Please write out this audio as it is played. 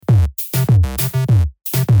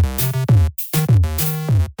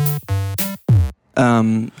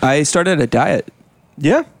I started a diet.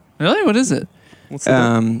 Yeah. Really? What is it? What's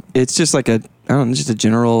that? It's just like just a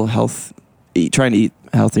general health. Trying to eat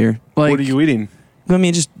healthier. Like, What are you eating? I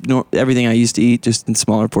mean, just everything I used to eat, just in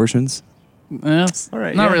smaller portions. It's All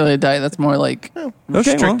right, not yeah. really a diet. That's more like Okay, well,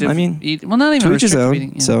 restrictive I mean, eat. Well, not even to each his restrictive own.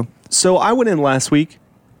 eating. Yeah. So, I went in last week,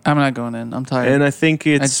 I'm not going in. I'm tired. and I think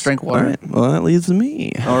I it's just drank all water. right. Well, that leaves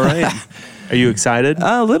me. all right. Are you excited?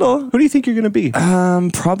 A little. Who do you think you're going to be?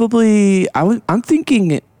 Probably. I'm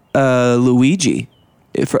thinking Luigi,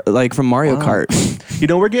 like from Mario Kart. You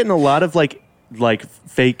know, we're getting a lot of like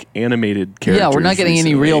fake animated characters. Yeah, we're not getting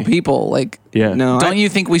any recently. real people. Like, Yeah. No, don't you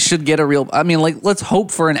think we should get a real? I mean, like, let's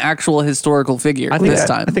hope for an actual historical figure I think this that-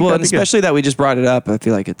 time. I think well, that'd and be good. especially that we just brought it up. I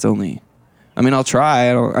feel like it's only. I mean, I'll try.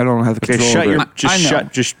 I don't have Okay, control. shut over your. it. Just I know.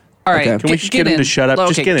 shut. Just. All right, okay. Can we just get him in. to shut up? Okay,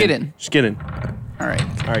 Just get in. Get in. Just get in. All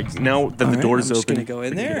right. All right. Now that the All right, door is I'm just open. gonna go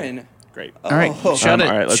in there and. Great. All right. Oh. Shut it.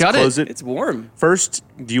 All right. Let's Shut close it. It's warm. First,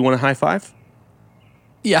 do you want a high five?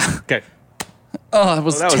 Yeah. Okay. Oh, it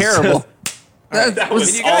was That was- terrible. That was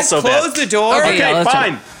Can you guys also close bad. the door? Okay, Okay, yeah, let's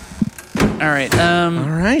fine. All right. All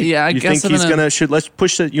right. Yeah, I you guess think I'm he's gonna- Should let's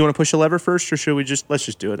push the. You want to push the lever first, or should we just let's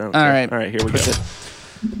just do it? I don't All care. right. All right. Here we go.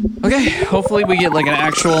 Okay. Hopefully, we get like an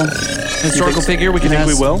actual historical figure. We You can. think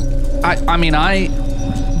we will? I mean,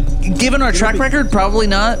 given our track record, probably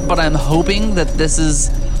not. But I'm hoping that this is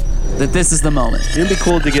the moment. It'd be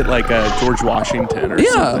cool to get like a George Washington or Yeah,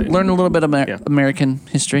 something. learn a little bit of Yeah. American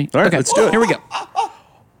history. All right, okay, let's do it. Here we go.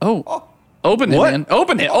 Oh, open it, What? man!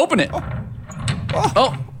 Open it! Open it!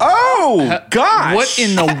 Oh, Oh gosh! what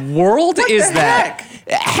in the world is that?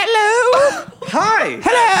 Hello. Hi.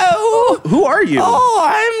 Hello. Who are you? Oh,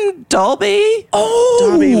 I'm Dobby. Oh,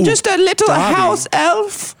 Dobby. Just a little Dobby. house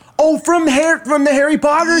elf. Oh, from the Harry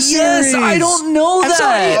Potter series. Yes, I don't know that.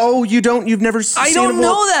 sorry. Oh, you don't. You've never. I don't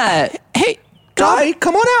know that. Hey, Dobby,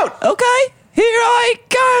 come on out. Okay, here I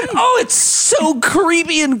come. Oh, it's so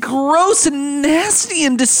creepy and gross and nasty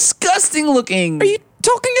and disgusting looking. Are you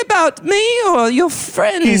talking about me or your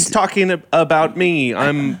friend? He's talking about me.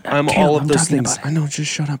 I'm all of I'm those talking things. about it. I know.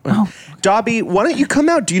 Just shut up. Dobby, why don't you come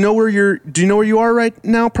out? Do you know where you are right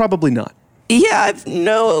now? Probably not. Yeah, I've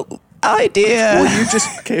no idea. Well, you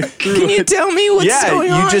just came through. Can you tell me what's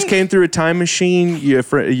going on? you just came through a time machine.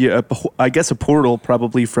 I guess a portal,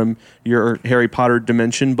 probably from your Harry Potter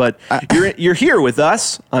dimension. But you're here with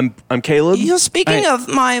us. I'm Caleb. You're speaking of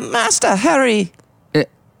my master, Harry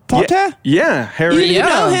Potter? Yeah, Harry. You Yeah.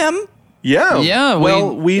 know him? Yeah. Yeah,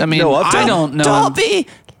 Well, we I mean, know of I him. don't know. Dobby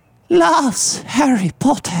loves Harry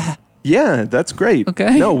Potter. Yeah, that's great.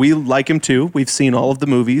 Okay. No, we like him too. We've seen all of the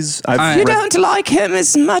movies. I've You read- don't like him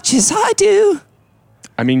as much as I do.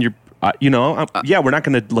 I mean, you're. Yeah, we're not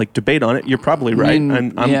going to like debate on it. You're probably right.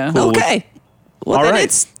 mean, I'm yeah. cool with- Okay. Well, All then right.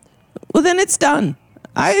 it's done.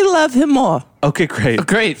 I love him more. Okay, great.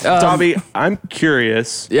 Great. Dobby, I'm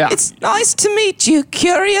curious. Yeah. It's nice to meet you.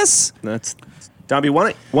 Curious? That's Dobby.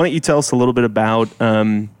 Why don't you tell us a little bit about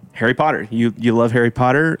Harry Potter? You love Harry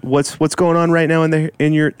Potter. What's going on right now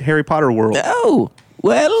in your Harry Potter world? Oh,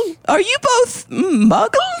 well, are you both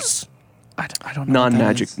muggles? I don't know. what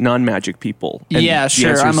that is. Non-magic people. And Yeah, the sure.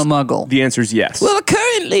 answer's- I'm a muggle. The answer is yes. Well,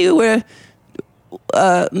 currently we're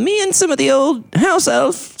me and some of the old house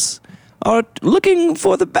elves are looking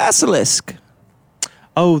for the basilisk.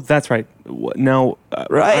 oh, that's right. Now,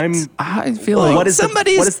 Right. I feel like What is the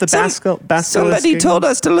basilisk? Somebody told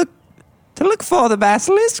us to look for the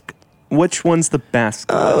basilisk. Which one's the basilisk?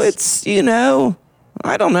 Oh, it's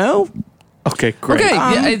I don't know. okay. Great. Okay,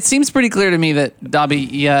 yeah, it seems pretty clear to me that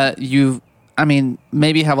Dobby,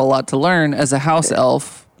 maybe have a lot to learn as a house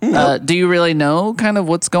elf. Do you really know kind of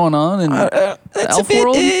what's going on in the It's elf a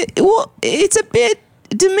bit, world? it's a bit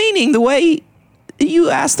demeaning the way you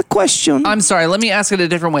asked the question. I'm sorry, let me ask it a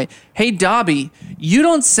different way. Hey, Dobby, you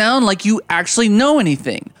don't sound like you actually know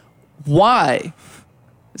anything. Why?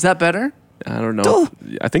 Is that better? I don't know.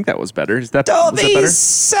 I think that was better. Was that better? Dobby's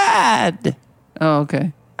sad. Oh,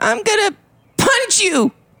 okay. I'm gonna punch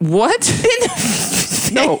you. What?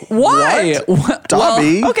 No. Why? What?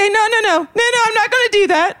 Dobby. Okay, no, I'm not gonna do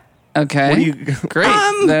that. Okay. What do you-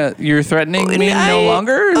 Great. You're threatening me no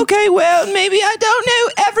longer? Okay, well, maybe I don't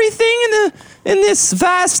know everything in this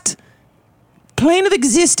vast plane of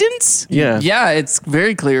existence, Yeah. Yeah, it's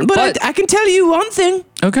very clear. but I can tell you one thing: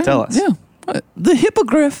 okay. Tell us. Yeah. What? the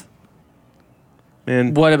hippogriff.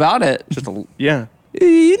 Man. What about it? Yeah.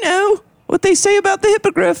 You know what they say about the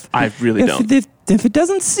hippogriff. I really don't. If it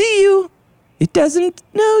doesn't see you, it doesn't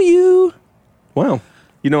know you. Wow.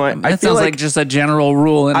 I That feel sounds like just a general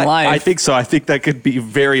rule in life. I think so. I think that could be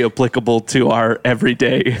very applicable to our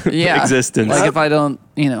everyday yeah. existence. Like if I don't,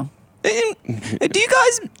 Do you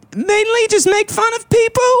guys mainly just make fun of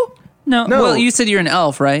people? No. No. Well, you said you're an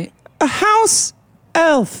elf, right? A house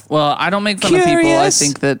elf. Well, I don't make fun of people. I Curious.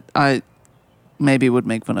 think that I maybe would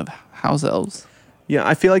make fun of house elves. Yeah,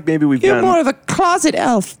 I feel like maybe we've You're gotten. more of a closet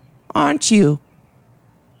elf, aren't you?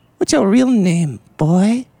 What's your real name,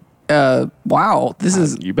 boy? Wow. This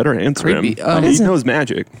is You better answer Creepy. him. What He is it? knows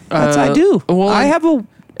magic. That's I do. well, I have a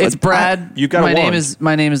it's Brad. You got a my name wand.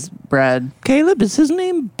 My name is Brad. Caleb. Is his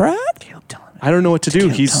name Brad? I don't know what to do.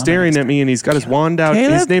 He's staring at me and he's got his wand out.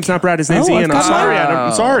 Caleb? His name's not Brad. His name's Oh, I've Ian. I'm got sorry. mine.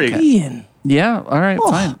 I'm sorry. Ian. Yeah. All right. Oh,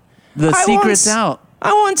 Fine. The I secret's once- out.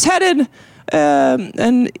 I once had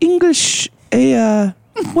an English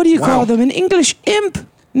what do you call them? An English imp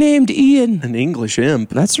named Ian. An English imp.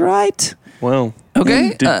 That's right. Well,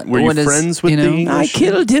 Okay. were you what is, friends with the know- English? I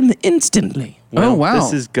killed him instantly. Well, Oh, wow.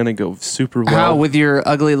 This is gonna go super well. How with your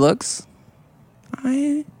ugly looks?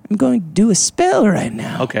 I am going to do a spell right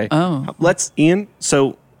now. Okay. Oh. Let's Ian.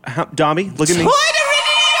 So, Dobby, look at me.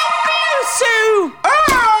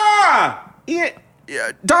 Ah! Ian,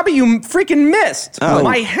 Dobby, you freaking missed. Oh.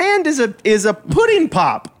 My hand is a pudding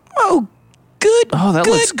pop. Oh, good. Oh, that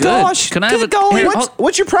good looks good. Gosh, Can I good have a- going. Hey,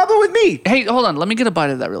 What's your problem with me? Hey, hold on. Let me get a bite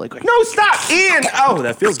of that really quick. No, stop, Ian. Oh,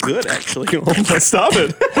 that feels good, actually. Stop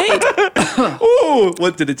it. Ooh,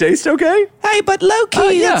 what did it taste? Okay. Hey, but low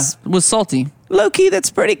key, Yeah, that's it was salty. low key. That's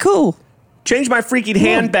pretty cool. Change my freaking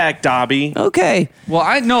hand back, Dobby. Okay. Well,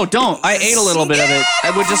 don't. I ate a little bit of it.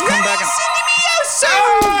 I would just come back and.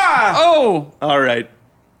 Ah! Oh, All right.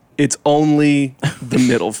 It's only the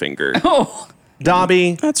middle finger. oh.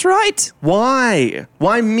 Dobby, That's right. why?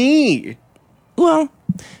 Why me? Well,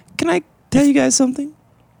 can I tell you guys something?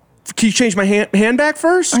 Can you change my hand back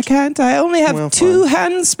first? I can't. I only have Well, 2 fine.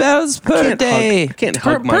 hand spells per day. I can't Per,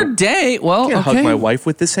 hug my per day. Well, can't okay. hug my wife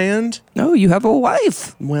with this hand. No, you have a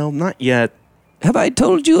wife. Well, not yet. Have I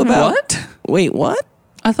told you about What? Wait, what?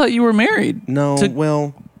 I thought you were married. No, To-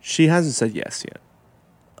 well, she hasn't said yes yet.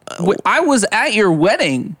 I was at your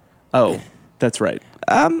wedding. Oh, that's right.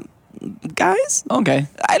 Guys, Okay.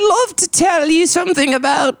 I'd love to tell you something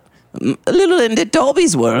about a little into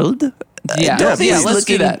Dolby's world. Yeah. Dolby's Yeah. Let's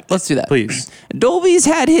do looking- that. Let's do that. Please. Dolby's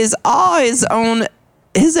had his eyes on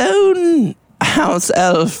his own house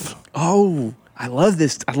elf. Oh, I love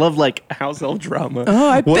this. I love like house elf drama. Oh,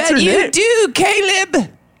 I What's bet her you name? do, Caleb.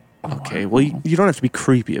 Okay, well, you don't have to be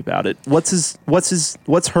creepy about it. What's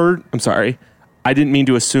her? I'm sorry. I didn't mean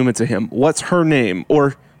to assume it's a him. What's her name?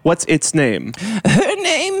 Or what's its name? Her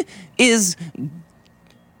name is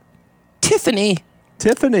Tiffany.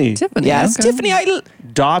 Tiffany. Tiffany. Yes, okay. Tiffany.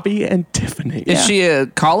 Dobby and Tiffany. Is she a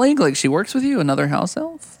colleague? Like she works with you? Another house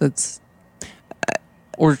elf? That's.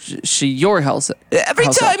 Or she your house? Every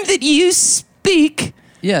house elf? time that you speak,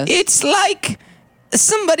 Yes. it's like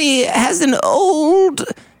somebody has an old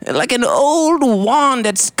wand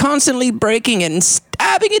that's constantly breaking and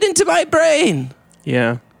stabbing it into my brain.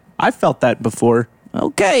 Yeah. I felt that before.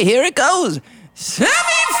 Okay, here it goes. Sammy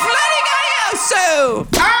Flanagan!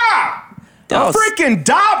 Ah! Oh, Freaking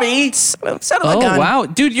Dobby! son of a Oh gun. wow,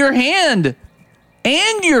 dude, your hand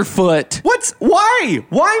and your foot. Why?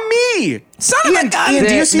 Why me? Son of a Ian, gun. Ian, do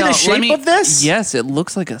you There- see no, the let shape me- of this? Yes, it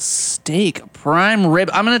looks like a steak, a prime rib.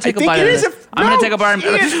 I'm gonna take a think bite it of is it. I'm gonna take a bite.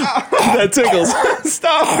 That tickles.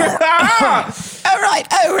 Stop.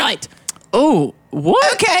 All right. Oh,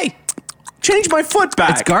 what? Okay. Change my foot back.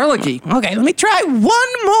 It's garlicky. Okay, let me try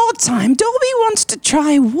one more time. Dolby wants to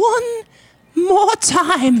try one more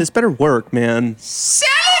time. This better work, man.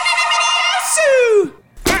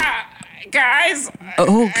 Guys,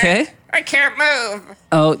 Okay. I can't move.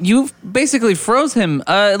 Oh, you basically froze him.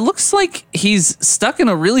 It looks like he's stuck in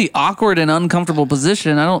a really awkward and uncomfortable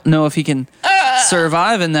position. I don't know if he can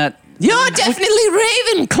survive in that. You're definitely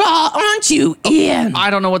Ravenclaw, aren't you, Ian? I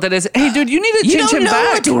don't know what that is. Hey, dude, you need to You change don't him know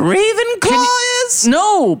back. what Ravenclaw is?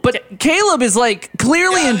 No, but Caleb is like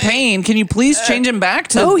clearly in pain. Can you please change him back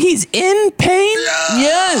to? Oh, he's in pain?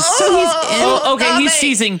 yes. So he's in. Oh, okay, he's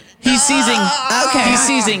seizing. He's seizing. Okay. He's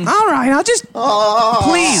seizing. All right, I'll just.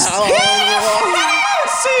 Please.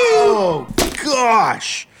 Oh,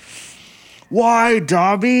 gosh. Why,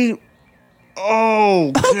 Dobby?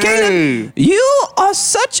 Oh, Caleb, you are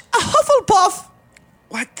such a Hufflepuff.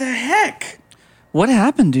 What the heck? What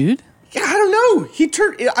happened, dude? Yeah, I don't know. He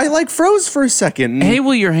turned. I like froze for a second. Hey,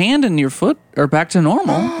 well, your hand and your foot are back to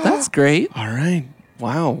normal. That's great. All right.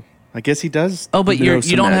 Wow. I guess he does. Oh, but know you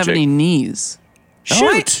some don't have magic. any knees.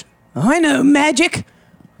 Shoot. I know magic.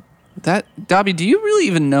 That Dobby, do you really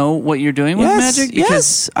even know what you're doing with Yes, magic?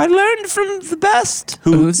 yes. I learned from the best.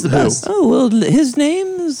 Who's the best? Oh, well, his name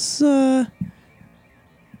is,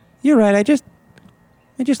 You're right, I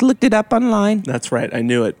I just looked it up online. That's right. I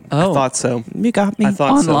knew it. Oh. I thought so. You got me. I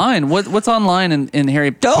thought so. Online? What's online in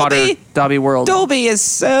Harry Dobby! Potter Dobby World? Dobby is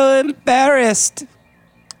so embarrassed.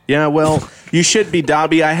 Yeah, well, you should be,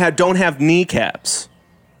 Dobby. don't have kneecaps.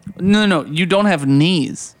 No, you don't have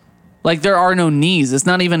knees. Like, there are no knees. It's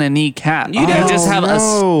not even a kneecap. You don't- just have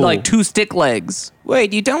no. like 2 stick legs.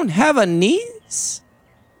 Wait, you don't have a knees?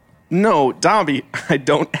 No, Dobby, I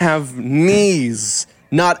don't have knees.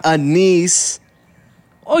 Not a niece.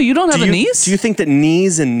 Oh, you don't have a niece? Do you think that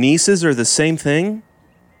knees and nieces are the same thing?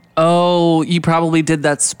 Oh, you probably did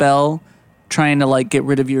that spell trying to like get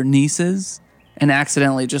rid of your nieces and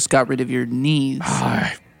accidentally just got rid of your knees.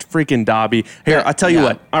 Ah, freaking Dobby. Here, I'll tell you Yeah.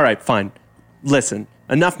 what. All right, fine. Listen,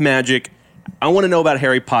 enough magic. I want to know about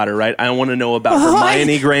Harry Potter, right? I want to know about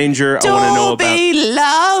Hermione Granger. I want to know about... Dobby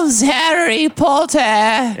loves Harry Potter.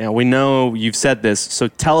 Yeah, we know you've said this, so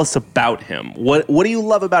tell us about him. What do you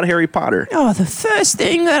love about Harry Potter? Oh, the first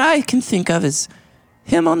thing that I can think of is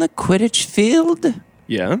him on the Quidditch field,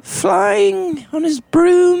 Yeah? flying on his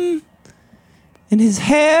broom, and his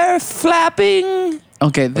hair flapping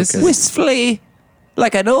Okay, this is wistfully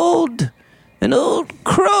like an old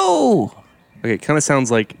crow. Okay, it kind of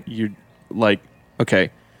sounds like you like, okay.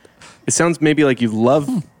 It sounds maybe like you love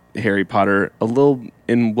Harry Potter a little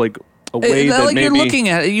in like a way that like maybe... you're looking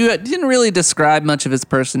at it. You didn't really describe much of his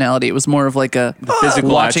personality. It was more of like a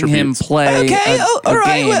physical watching him attributes. play Okay, a all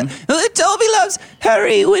right. game. Well, Dobby loves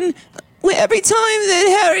Harry when every time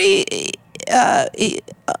that Harry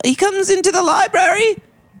he comes into the library.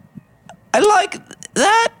 I like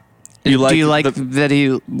that. You Do you like the- that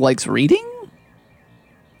he likes reading?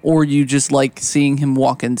 Or you just like seeing him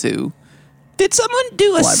walk into... Did someone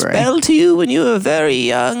do a Library. spell to you when you were very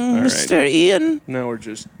young, right. Mr. Ian? No, we're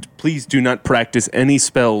just... Please do not practice any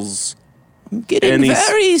spells. Getting Any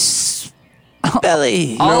very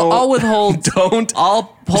spelly. I'll withhold... Don't... I'll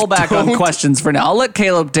pull back on Don't- questions for now. I'll let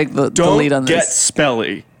Caleb take the Don't lead on get this.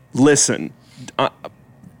 spelly. Listen.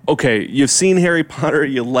 Okay, you've seen Harry Potter.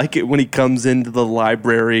 You like it when he comes into the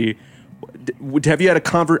library. Have you had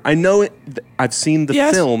a I know it. I've seen the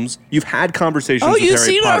Yes. films. You've had conversations Oh, with you've Harry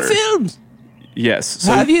seen Potter. our films? Yes.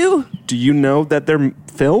 So Have you? do you know that they're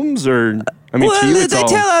films or... I mean, to you, Well, it's they all...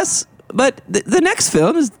 tell us, but the next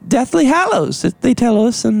film is Deathly Hallows. They tell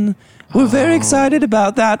us, and we're very excited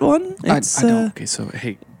about that one. It's, I don't- Okay, so,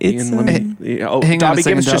 hey, It's, Ian, let me... hang on a Dobby,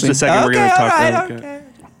 give us second, just a Dobby. second. We're okay, going to all talk... right, okay. okay.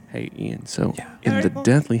 Hey, Ian, so in the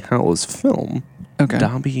Deathly Hallows film, Okay.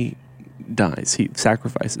 Dobby dies. He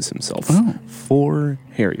sacrifices himself for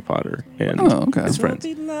Harry Potter and Oh, okay. his friends.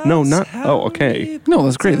 Dobby loves No, not... Oh, Harry okay. No,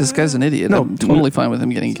 that's great. This guy's an idiot. No, I'm totally fine with him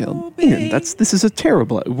getting killed. Ian, this is a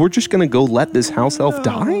terrible... We're just going to go let this house elf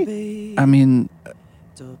die? I mean,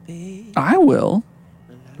 I will.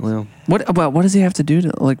 Well, What does he have to do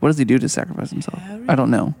to, like, what does he do to sacrifice himself? I don't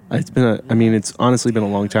know. it's honestly been a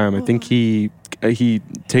long time. I think he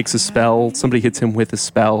takes a spell. Somebody hits him with a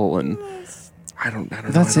spell, and I don't know.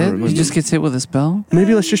 That's I it? don't remember. He just gets hit with a spell?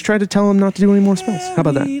 Maybe let's just try to tell him not to do any more spells. How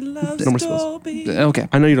about that? No more spells. Okay.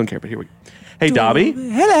 I know you don't care, but here we go. Hey, Dobby.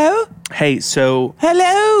 Hello. Hey, so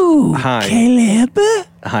Hello. Hi. Caleb.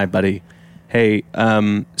 hi, buddy. Hey,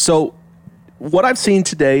 so what I've seen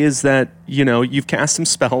today is that you've cast some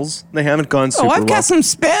spells. They haven't gone super Oh, I've well. cast some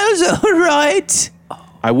spells, all right.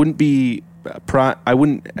 I wouldn't be I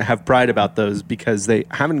wouldn't have pride about those because they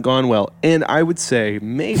haven't gone well. And I would say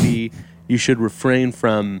maybe you should refrain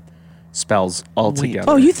from spells altogether.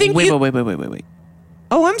 Oh, you think Wait.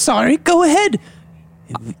 Oh, I'm sorry. Go ahead.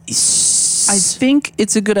 I think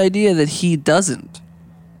it's a good idea that he doesn't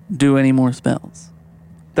do any more spells.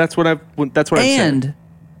 That's what I'm saying. And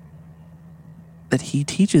that he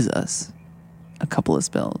teaches us a couple of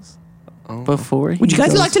spells before he Would you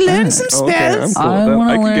guys goes like to learn back. some Oh, okay, I'm spells? cool I with that.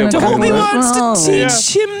 wanna I could learn get a behind couple Toby of- that. wants to Oh.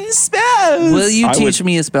 teach him spells. Will you I teach would-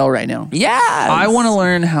 me a spell right now? Yeah. I want to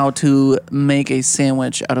learn how to make a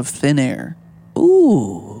sandwich out of thin air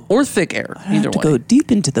Ooh. or thick air. I Either have to way. go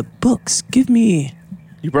deep into the books. Give me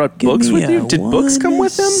You brought books with you? Did books come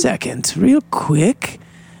with them? Second, real quick,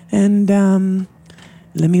 and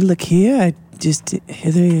let me look here. I just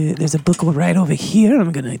there's a book right over here.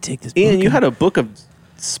 I'm gonna take this. Ian, book you had a book of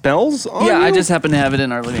spells on Yeah, I you? just happen to have it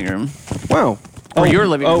in our living room Wow. or your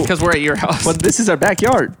living room because we're at your house. But this is our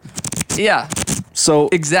backyard. Yeah, So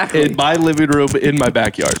Exactly. in my living room in my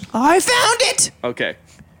backyard. I found it. Okay.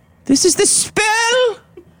 This is the spell.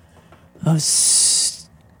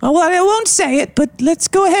 Oh well, I won't say it, but let's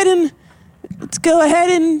go ahead and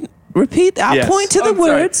repeat. I'll Yes. point to the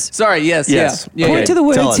words. Sorry. Yes. Yes. Yeah. Point to the Tell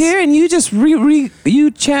words us. here, and you just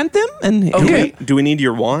you chant them. And Okay. Do we need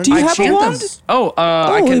your wand? Do you I have a chant them. wand? Oh,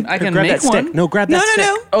 I can grab make that one. stick. No, grab No, that no,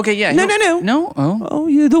 stick. no. Okay. Yeah. No. No. Oh.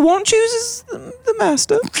 Oh, the one chooses the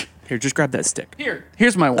master. Here, just grab that stick.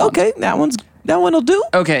 Here's my wand. Okay, that one'll do.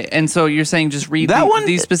 Okay. And so you're saying just read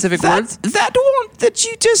these specific words? That one that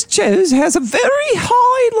you just chose has a very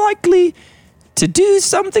high likely to do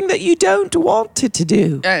something that you don't want it to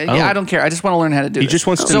do. Yeah, I don't care. I just want to learn how to do it. He just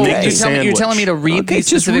wants to so make you're the telling, you're sandwich. telling me to read Okay, these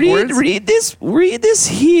just specific words? read this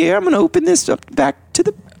here. I'm gonna open this up back to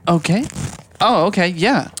the. Okay. Oh, okay.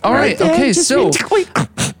 Yeah. All right. there, Okay. just So,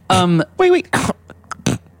 wait.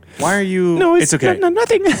 Why are you? No, it's okay.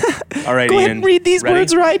 nothing. All right, Go ahead Ian. and read these Ready?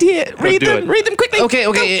 words right here. Read do them. it. Read them quickly.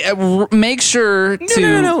 okay. Make sure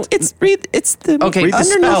to. No. It's the. Okay, read the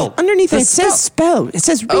underneath, spell. Underneath The it says spell. It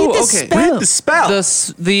says read Oh, the okay. spell. Read the spell.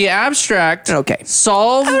 The abstract. Okay.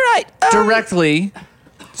 Solve All right, directly.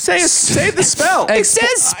 Say the spell. It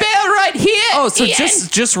says spell right here. Oh, so Ian.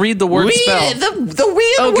 just read the word spell. The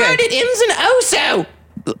weird Okay. word. It ends in oso.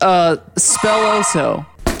 Spelloso.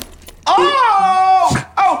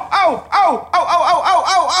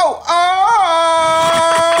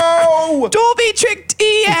 Dobby tricked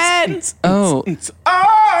Ian. Oh.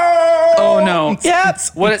 Oh no. Yep.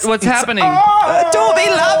 What's happening? Dobby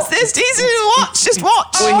loves this. He's watch. Just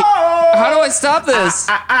watch. How do I stop this?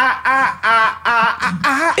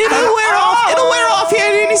 It'll wear off. It'll wear off here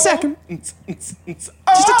in any second. Just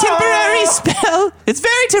a temporary spell. It's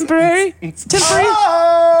very temporary. Temporary.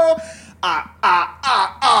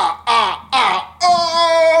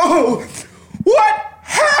 What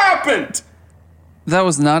happened? That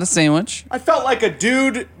was not a sandwich. I felt like a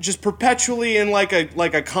dude just perpetually in like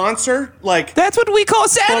a concert. Like, That's what we call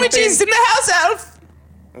sandwiches Something- in the house elf.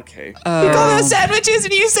 okay. We call those sandwiches,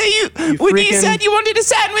 and you say when you freaking- said you wanted a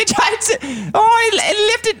sandwich, I said,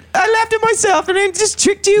 I left it myself, and I just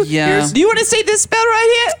tricked you. Yeah. Do you want to say this spell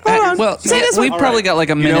right here? Hold on. Well, say this we've one. probably got like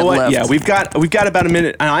a You minute know what? left. Yeah, we've got about a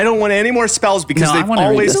minute, and I don't want any more spells because No, I they've wanna read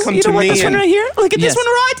always this. come You to don't want me. this one right here? Look at Yes. this one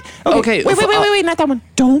right. Okay, Wait, not that one.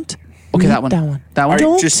 Don't. Okay, read that one. That one. That one.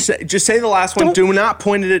 All Don't. right, just say the last one. Don't- Do not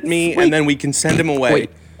point it at me, Wait. and then we can send him away.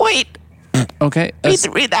 Wait. Okay.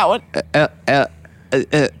 Read that one.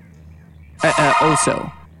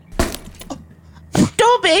 Oso.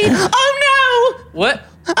 Dobby. Oh no. What?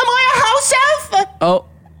 Am I a house elf? Oh.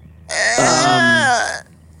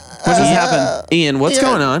 What just happened? Ian, what's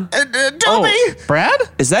going on? Dobby. Oh, Brad?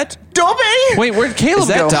 Is that Dobby. Wait, where'd Caleb is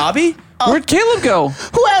that go? Dobby? Where'd Caleb go?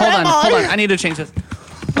 Where Hold am on, I? hold on. I need to change this.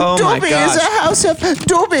 Oh my Dobby is gosh. a house elf.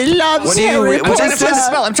 Dobby loves What do you- Harry what I'm trying does to find this- a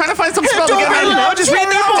spell. I'm trying to find some spell to Dobby get rid of loves just read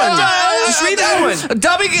that Harry one. Potter. Just read that one.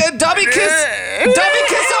 Dobby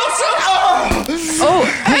kiss also. Oh,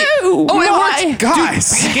 hey. Oh, Oh, it my. worked.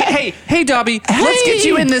 Guys. Hey, Dobby. Let's get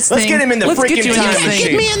you in this thing. Let's get him in the Let's get freaking you in time this machine.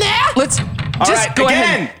 thing. Get me in there. Let's All just right, go again.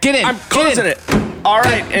 ahead. Get in. I'm Get closing in. it. All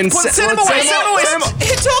right, and Send him away. Send him away.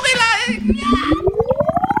 He told me like.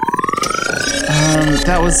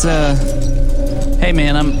 That was Hey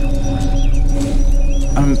man,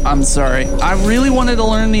 I'm sorry. I really wanted to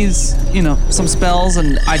learn these, some spells,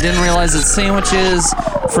 and I didn't realize that sandwiches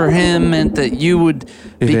for him meant that you would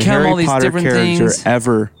become all these different things.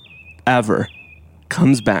 ever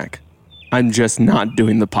comes back, I'm just not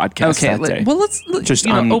doing the podcast Okay, that day. well let's Just,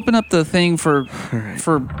 open up the thing for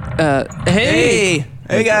hey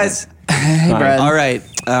Hey guys. hey Brad. All right.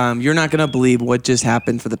 You're not gonna believe what just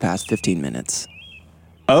happened for the past 15 minutes.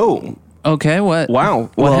 Oh, Okay, what?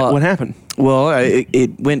 wow. Well, What happened? Well,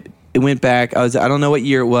 it went back. I don't know what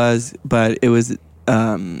year it was, but it was.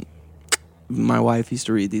 My wife used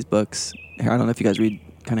to read these books. I don't know if you guys read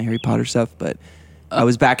kind of Harry Potter stuff, but I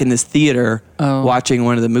was back in this theater watching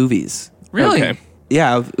one of the movies. Really? Okay.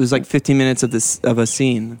 Yeah, it was like 15 minutes of a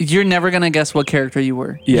scene. You're never gonna guess what character you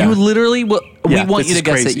were. Yeah. You literally will. Yeah, we want this you to is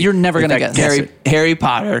guess it. crazy. You're never In gonna fact, guess. Harry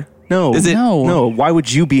Potter. No. Is it? No. Why would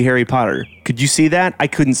you be Harry Potter? Could you see that? I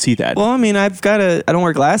couldn't see that. Well, I mean, I don't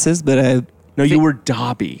wear glasses, but I. No, you were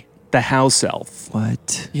Dobby, the house elf.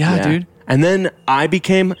 What? Yeah, dude. And then I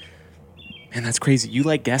became. Man, that's crazy.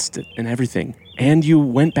 You guessed it and everything, and you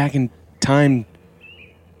went back in time.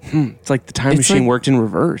 It's like the time It's machine like- worked in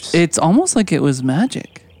reverse. It's almost like it was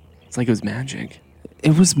magic. It's like it was magic.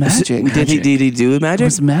 It was magic. Did he do magic? It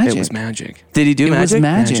was magic. It was magic. Did he do It was magic?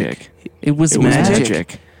 magic. It was It was magic.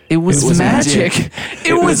 magic. It was It was magic. magic.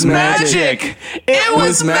 It was magic. It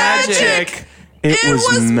was magic. It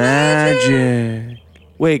was magic.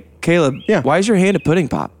 Wait, Caleb. Yeah. Why is your hand a pudding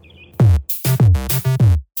pop?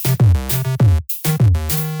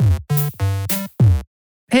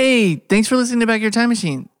 Hey, thanks for listening to Back Your Time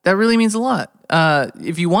Machine. That really means a lot.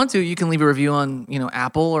 If you want to, you can leave a review on,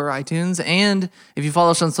 Apple or iTunes. And if you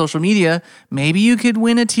follow us on social media, maybe you could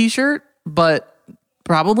win a t-shirt, but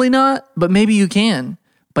probably not. But maybe you can.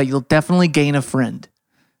 But you'll definitely gain a friend.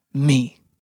 Me.